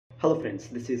Hello friends,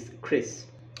 this is Chris.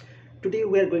 Today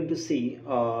we are going to see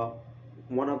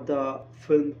one of the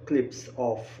film clips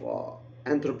of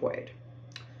Anthropoid.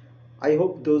 I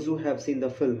hope those who have seen the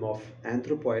film of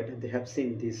Anthropoid, they have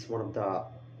seen this one of the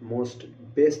most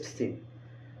best scene.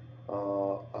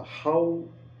 How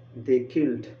they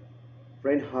killed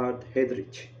Reinhard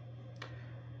Heydrich.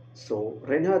 So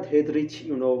Reinhard Heydrich,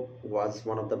 was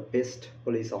one of the best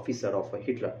police officer of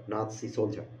Hitler, Nazi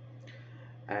soldier,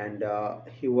 and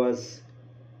he was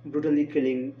brutally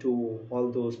killing to all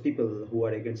those people who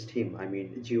are against him. I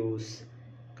mean, Jews,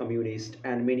 communists,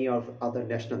 and many of other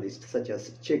nationalists, such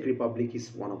as Czech Republic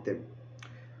is one of them.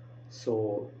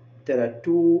 So there are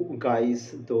two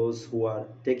guys, those who are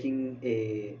taking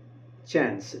a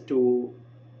chance to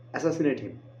assassinate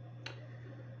him,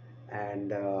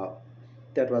 and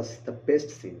that was the best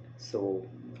scene. So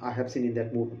I have seen in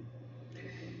that movie.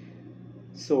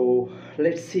 So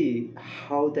let's see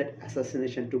how that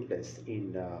assassination took place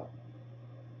in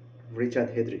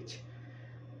Richard Heydrich.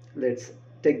 Let's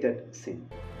take that scene.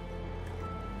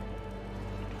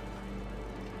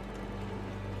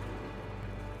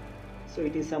 So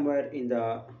it is somewhere in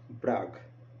the Prague.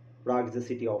 Prague is the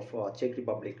city of Czech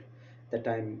Republic. That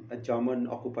time a German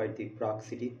occupied the Prague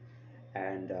city,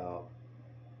 and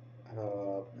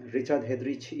Richard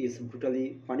Heydrich is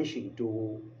brutally punishing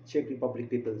to Czech Republic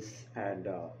peoples and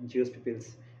Jewish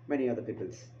peoples, many other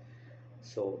peoples.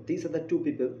 So these are the two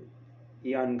people,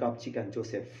 Jan Gupchik and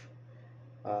Joseph.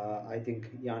 I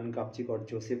think Jan Gupchik or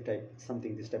Joseph type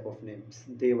something, this type of names.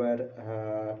 They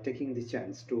were taking the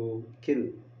chance to kill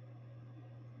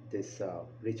this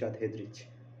Richard Heydrich.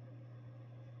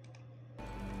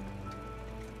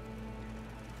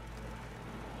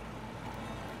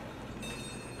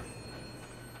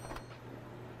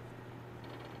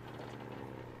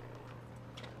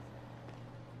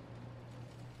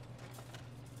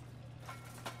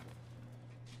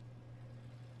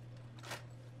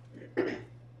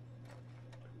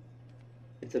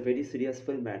 It's a very serious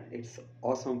film, man. It's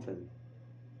awesome film.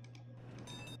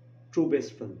 True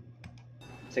based film.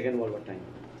 Second World War time.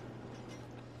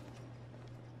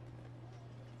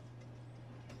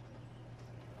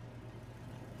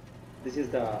 This is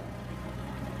the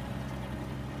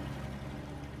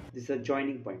this is a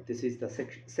joining point. This is the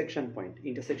section point,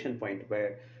 intersection point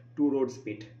where two roads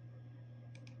meet.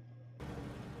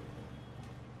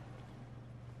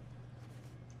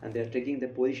 And they are taking the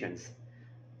positions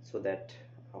so that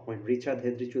when Richard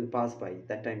Heydrich will pass by,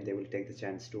 that time they will take the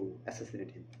chance to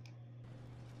assassinate him.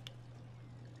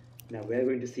 Now we are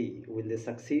going to see, will they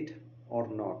succeed or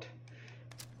not?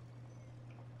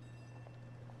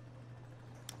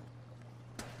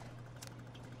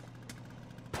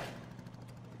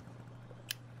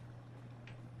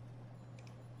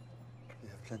 We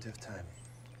have plenty of time.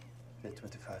 Minute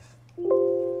 25.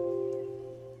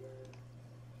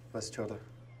 West shoulder.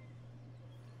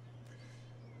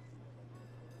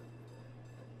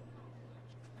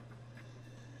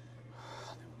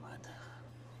 Never mind.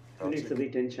 It's a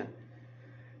retention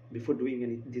before doing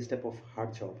any this type of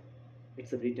hard job.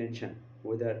 It's a retention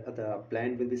whether the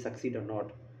plan will be succeed or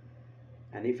not,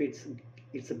 and if it's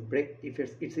a break, if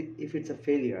it's a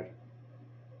failure,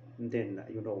 then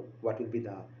you know what will be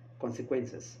the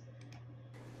consequences.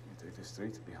 You take the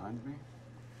street behind me.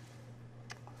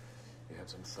 You have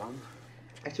some sun.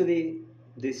 Actually,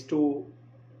 these two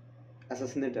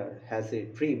assassinator has a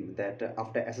dream that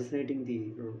after assassinating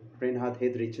the Reinhard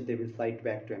Heydrich, they will fly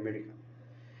back to America,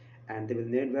 and they will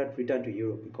never return to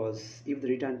Europe, because if they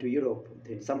return to Europe,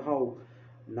 then somehow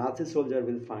Nazi soldier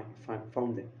will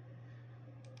found them,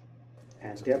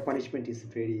 and their punishment is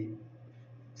very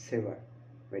severe,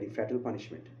 very fatal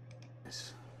punishment,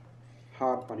 Yes.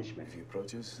 hard punishment, If he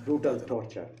approaches, brutal let him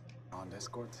torture. on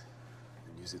escort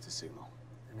and use it to signal.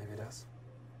 And maybe it does.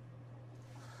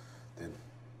 Then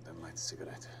light a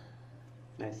cigarette.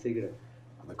 Nice cigarette.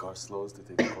 When the car slows to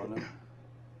take the corner,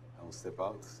 I will step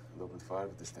out and open fire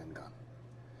with the stand gun.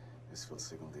 This will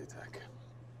signal the attack.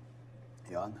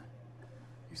 Jan,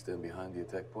 you stand behind the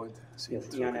attack point. So Yes,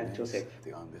 Jan and Joseph.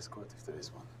 The armed escort, if there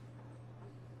is one.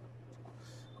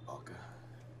 Balka,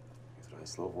 you try a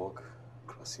slow walk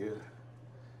across here.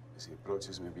 As he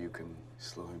approaches, maybe you can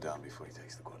slow him down before he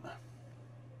takes the corner.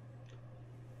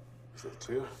 Is that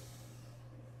clear?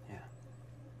 Yeah.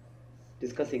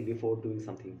 Discussing before doing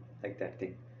something like that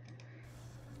thing.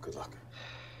 Good luck.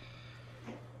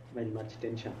 Very much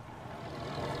tension.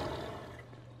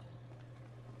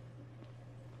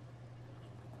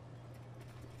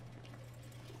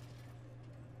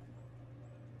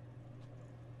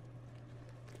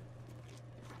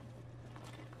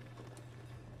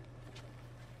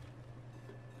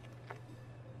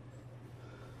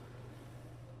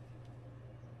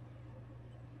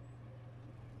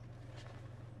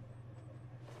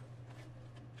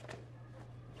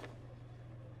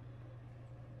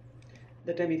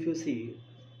 That time, if you see,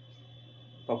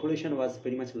 population was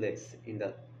very much less in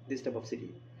this type of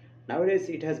city. Nowadays,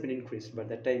 it has been increased, but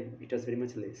that time it was very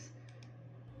much less.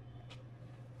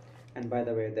 And by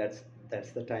the way, that's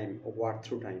the time, a war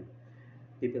through time.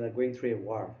 People are going through a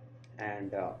war,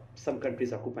 and some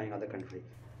countries occupying other country.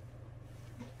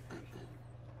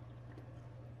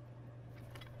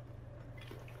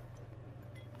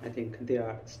 I think they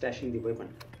are stashing the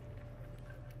weapon.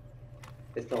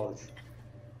 Pistols.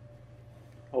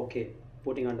 Okay,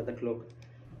 putting under the cloak.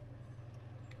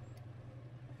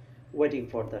 Waiting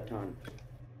for the turn.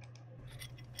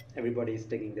 Everybody is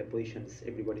taking their positions.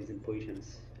 Everybody is in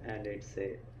positions, and it's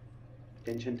a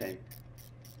tension time.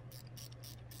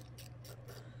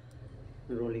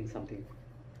 Rolling something.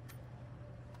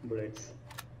 Bullets.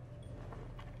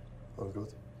 All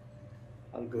good?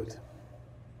 All good.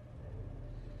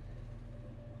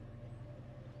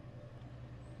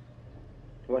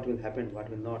 What will happen? What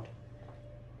will not?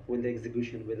 Will the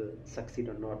execution will succeed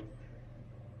or not?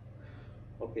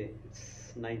 Okay,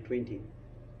 it's 9:20.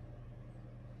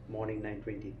 Morning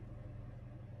 9:20.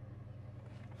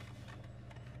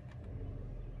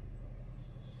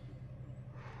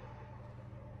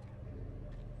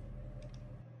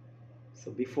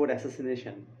 So before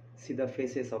assassination, see the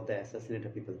faces of the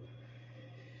assassinated people.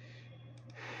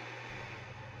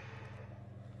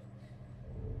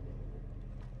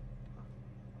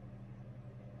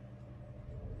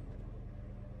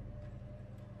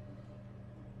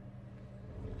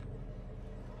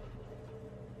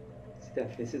 See the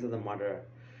faces of the murderer,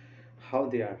 how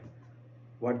they are,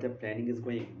 what their planning is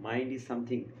going. Mind is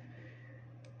something.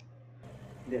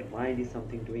 Their mind is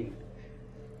something doing.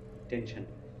 Tension.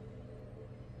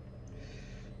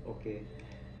 Okay,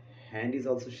 hand is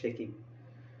also shaking.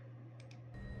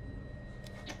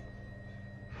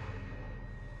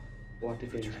 What a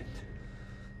tension.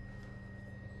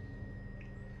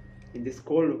 In this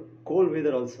cold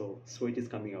weather also, sweat is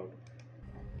coming out.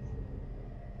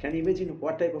 Can you imagine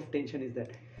what type of tension is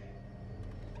that?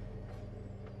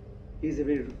 He's a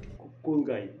very cool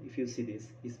guy. If you see this,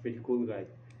 he's a very cool guy.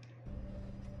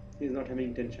 He's not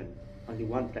having tension. Only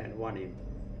one plan, one aim,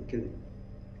 to kill him.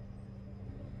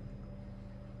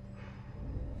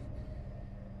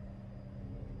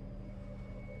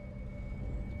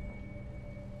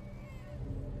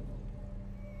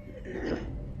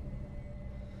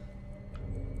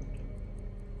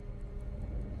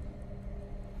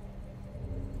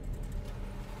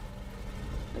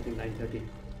 I think 9:30,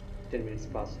 10 minutes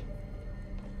past.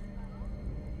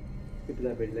 People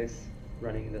are very less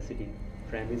running in the city.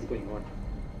 Tram is going on.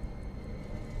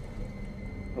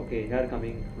 Okay, here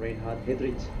coming Reinhard,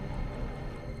 Heydrich.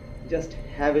 Just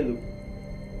have a look,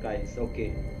 guys. Okay,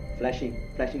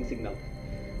 flashing signal.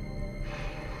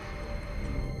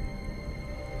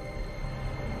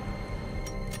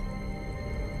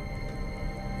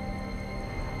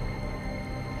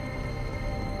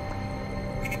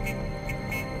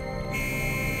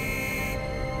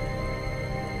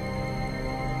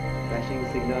 Flashing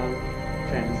signal,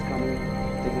 tram is coming,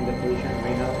 taking the position,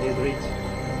 Reinhard, Heydrich.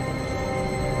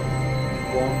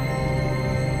 Bomb.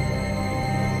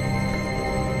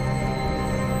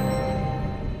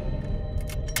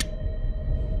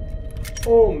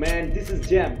 Oh man, this is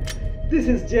jam. This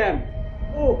is jam.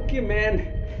 Okay man,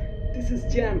 this is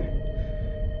jam.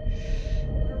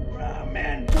 Ah,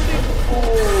 man, put it. Oh.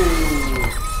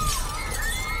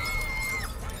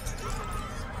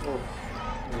 Oh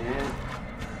man.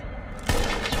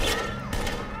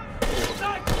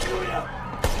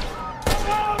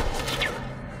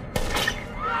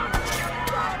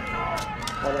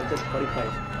 All are just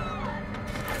 45.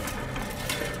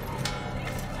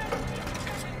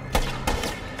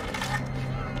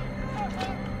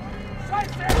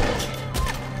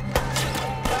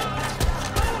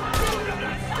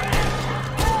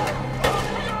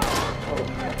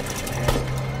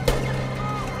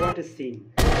 What a scene.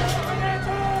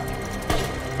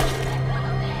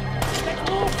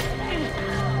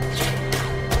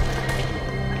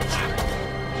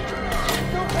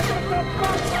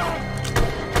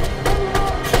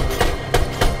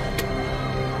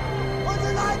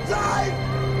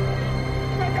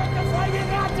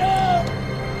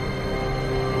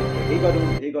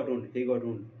 He got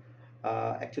wound.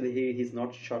 Actually, he's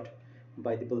not shot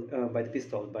by the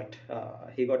pistol, but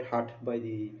he got hurt by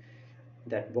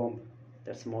that bomb,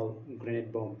 that small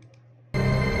grenade bomb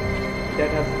that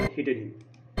has hit him.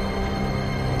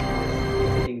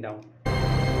 He's sitting down.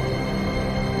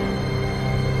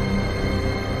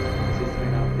 This is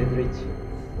Reinhard, Heydrich.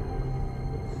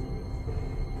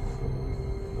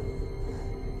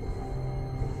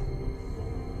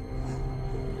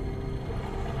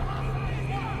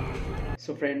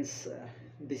 friends,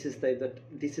 this is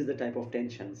the type of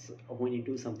tensions when you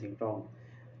do something wrong.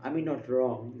 I mean, not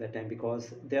wrong that time,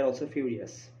 because they are also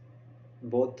furious.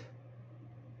 Both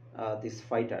this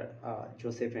fighter,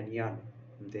 Joseph and Jan,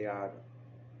 they are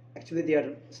actually, they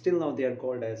are still now, they are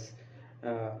called as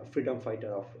freedom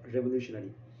fighter of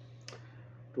revolutionary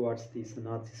towards this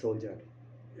Nazi soldier.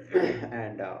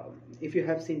 And if you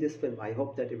have seen this film, I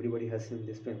hope that everybody has seen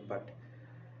this film. But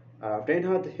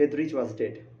Reinhard Heydrich was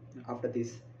dead after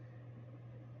this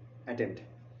attempt.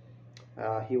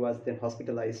 He was then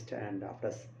hospitalized, and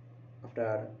after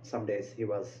some days, he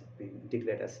was being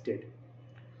declared as dead.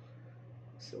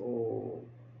 So,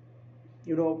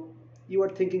 you know, you are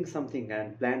thinking something,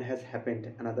 and plan has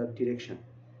happened another direction.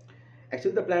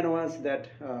 Actually, the plan was that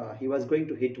he was going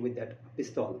to hit with that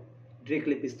pistol,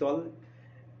 directly pistol,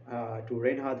 to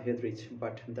Reinhard Heydrich,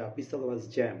 but the pistol was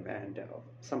jammed, and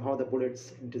somehow the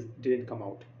bullets didn't come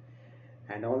out.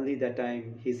 And only that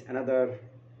time his another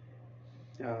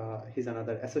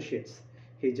associates,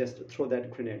 he just throw that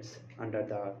grenades under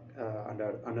the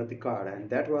under the car, and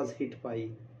that was hit by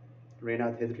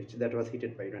Reinhard Heydrich. That was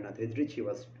hit by Reinhard Heydrich. He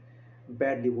was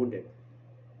badly wounded.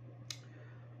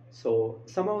 So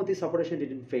somehow this operation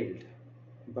didn't failed.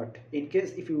 But in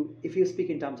case, if you speak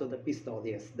in terms of the pistol,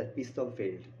 yes, that pistol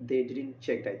failed. They didn't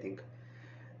checked, I think.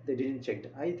 They didn't checked.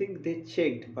 I think they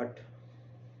checked, but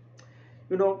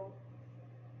you know,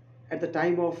 at the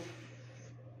time of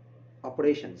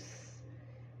operations,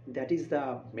 that is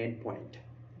the main point.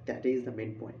 That is the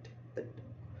main point. The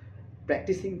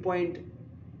practicing point,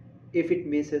 if it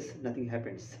misses, nothing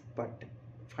happens. But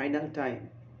final time,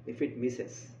 if it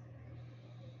misses,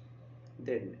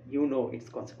 then you know its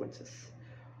consequences.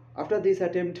 After this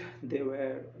attempt, they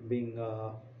were being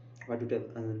what to tell,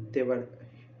 they were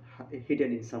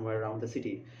hidden in somewhere around the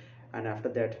city, and after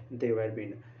that they were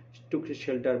being took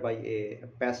shelter by a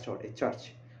pastor, a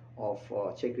church of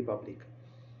Czech Republic.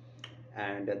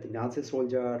 And the Nazi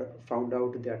soldier found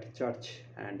out that church,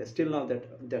 and still now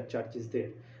that church is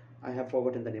there. I have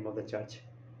forgotten the name of the church,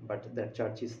 but that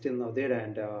church is still now there.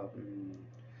 And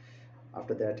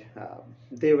after that,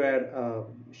 they were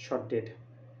shot dead.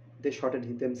 They shot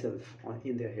at themselves on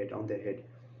their head,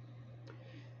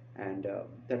 and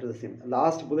that was the same.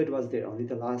 Last bullet was there, only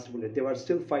the last bullet. They were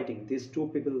still fighting. These two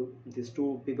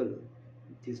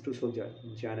soldiers,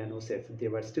 Jan and Joseph, they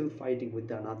were still fighting with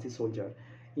the Nazi soldier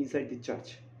inside the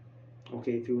church.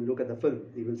 Okay, if you look at the film,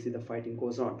 you will see the fighting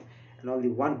goes on, and only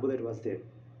one bullet was there.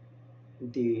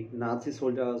 The Nazi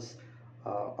soldiers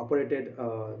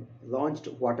launched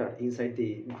water inside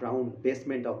the ground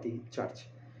basement of the church,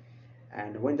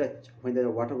 and when the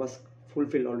water was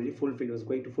already fulfilled, was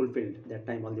going to fulfill, that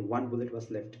time only one bullet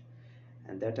was left.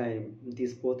 And that time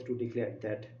these both two declared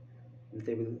that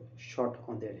they will shot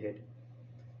on their head.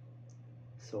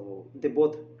 So they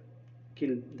both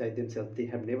killed themselves. They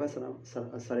have never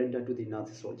surrendered to the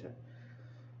Nazi soldier.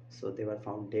 So they were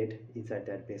found dead inside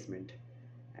that basement,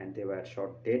 and they were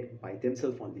shot dead by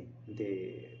themselves only.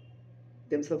 They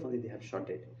have shot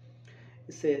dead.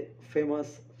 It's a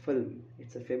famous film.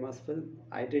 It's a famous film.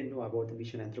 I didn't know about the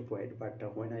Mission Anthropoid, but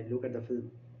when I look at the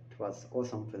film, it was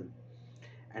awesome film.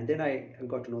 And then I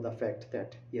got to know the fact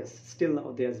that yes, still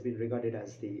now they have been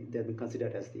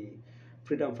considered as the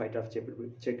freedom fighter of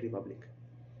Czech Republic.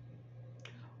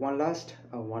 One last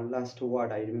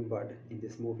word I remembered in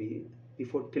this movie,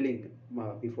 before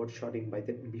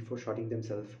shooting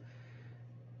themselves.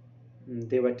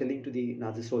 They were telling to the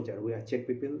Nazi soldier, "We are Czech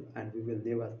people, and we will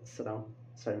never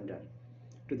surrender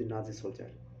to the Nazi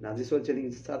soldier." Nazi soldier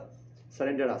telling,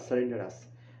 surrender us.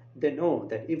 They know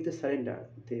that if they surrender,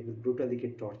 they will brutally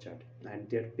get tortured, and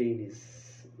their pain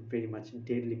is very much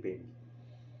deadly pain.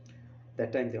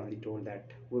 That time they only told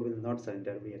that we will not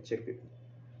surrender, we are Czech people.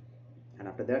 And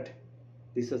after that,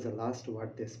 this was the last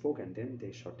word they spoke, and then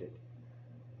they shot it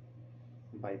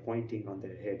by pointing on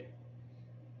their head.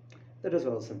 That was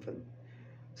an awesome film.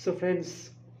 So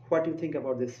friends, what do you think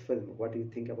about this film? What do you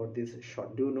think about this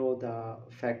shot? Do you know the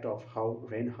fact of how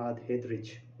Reinhard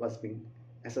Heydrich was being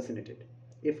assassinated?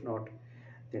 If not,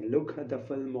 then look at the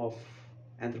film of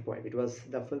Anthropoid. It was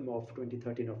the film of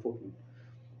 2013 or 14.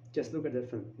 Just look at the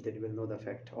film, then you will know the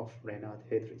fact of Reinhard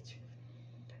Heydrich.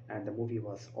 And the movie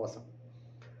was awesome.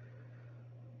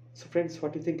 So friends,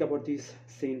 what do you think about this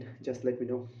scene? Just let me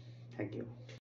know. Thank you.